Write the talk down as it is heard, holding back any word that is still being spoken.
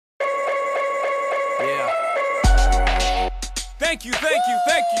Thank you,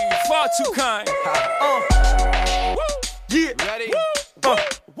 far too kind. Yeah. Ready?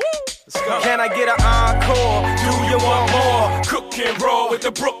 Let's go. Can I get an encore? Do you want more? Cook and roll with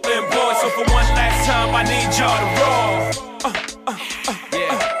the Brooklyn boys. So for one last time, I need y'all to roll.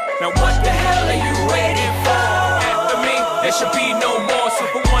 Now what the hell are you waiting for? After me, there should be no more. So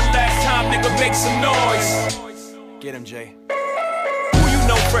for one last time, nigga, make some noise. Get him, Jay. Who you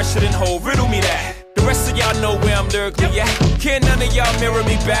know fresher than Ho? Riddle me that. The rest of y'all know where I'm lyrically at. Can none of y'all mirror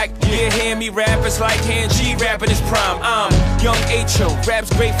me back? Yeah, hear me rap, it's like hearing G rap in his prime. I'm young H.O., rap's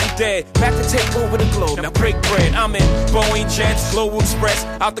Grateful Dead, back to take over the globe, now break bread. I'm in Boeing Jets, Global Express,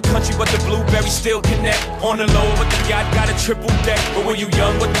 out the country but the blueberries still connect. On the low but the yacht got a triple deck. But when you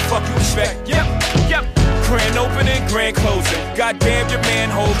young, what the fuck you expect? Yep. Grand opening, grand closing. Goddamn your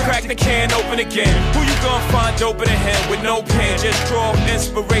manhole, crack the can open again. Who you gonna find open in him with no pen? Just draw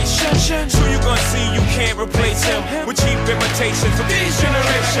inspiration. Who you gonna see you can't replace him with cheap imitations of these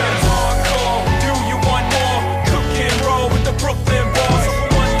generations? Hardcore, do you want more? Cook and roll with the Brooklyn boys. So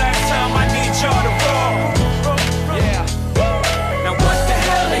for one last time, I need y'all to roll. Yeah. Now what the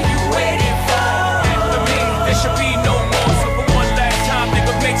hell are you waiting for? After me, there should be no more. So for one last time,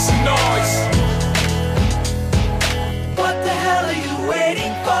 nigga, make some noise.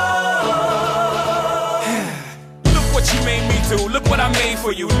 You made me do, look what I made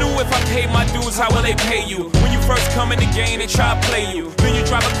for you. Knew if I paid my dues, how will they pay you? When you first come in the game, they try to play you. Then you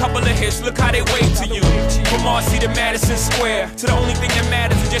drop a couple of hits, look how they wave to you. From Marcy to Madison Square, to the only thing that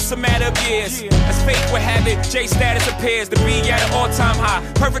matters is just a matter of years. As fate would have it, J status appears to be at an all-time high.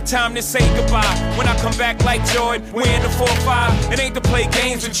 Perfect time to say goodbye. When I come back like Jordan, we're in the 4-5. It ain't to play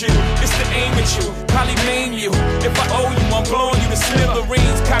games with you, it's to aim at you, probably maim you. If I owe you, I'm blowing you to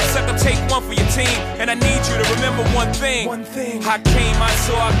smithereens. Cocksucker, take one for your team, and I need you to remember one thing. I came, I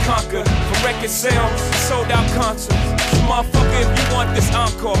saw, I conquered. From record sales, sold out concerts. So motherfucker, if you want this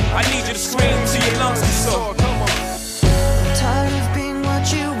encore, I need you to scream till your lungs are sore. I'm tired of being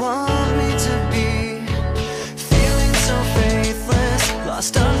what you want me to be, feeling so faithless,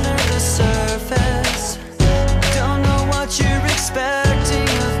 lost under the surface. Don't know what you're expecting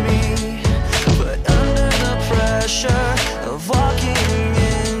of me, but under the pressure of walking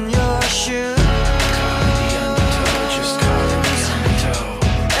in your shoes.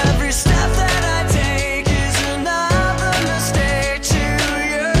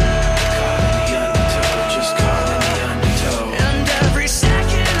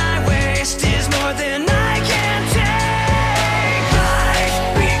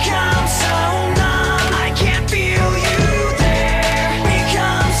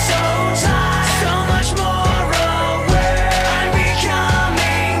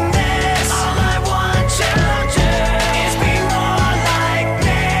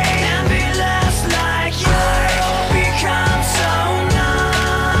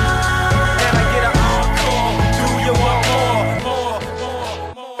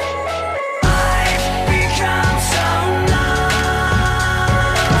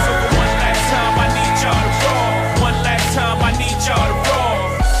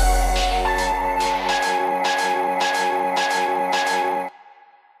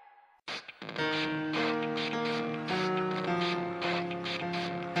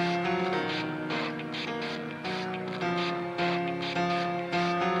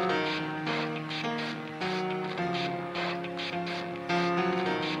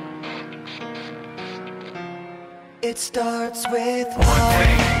 It starts with one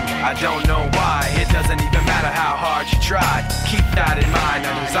thing, I don't know why. It doesn't even matter how hard you try. Keep that in mind.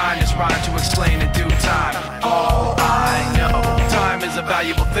 I designed this rhyme to explain in due time. All I know, time is a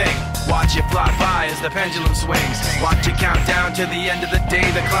valuable thing. Watch it fly by as the pendulum swings. Watch it count down to the end of the day.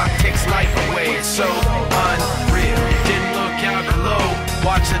 The clock takes life away. It's so unreal. Didn't look out below.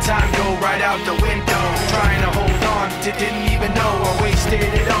 Watch the time go right out the window. Trying to hold on to didn't even know I wasted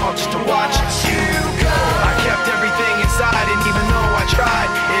it all just to watch you go. I kept everything inside, and even though I tried,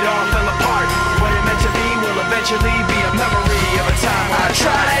 it all fell apart. What it meant to be will eventually be a memory of a time I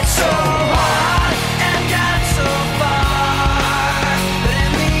tried so hard and got so far, but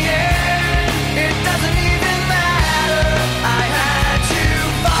in the end, it doesn't even matter. I had to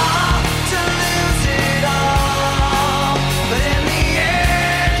fall to lose it all, but in the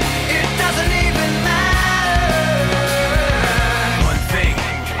end, it doesn't even matter. One thing,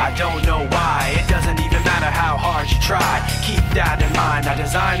 I don't know why. It doesn't even matter how hard you try. Keep that in mind. I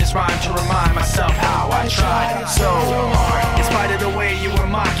designed this rhyme to remind myself how I tried so hard. In spite of the way you were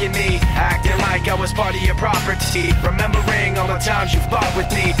mocking me, acting like I was part of your property, remembering all the times you fought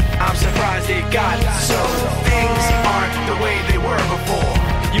with me, I'm surprised it got so. Things aren't the way they were before.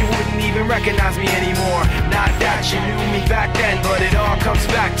 You wouldn't even even recognize me anymore. Not that you knew me back then, but it all comes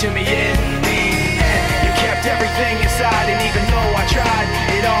back to me in the end. You kept everything inside, and even though I tried,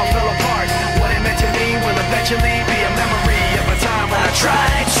 it all fell apart. What it meant to me will eventually be a memory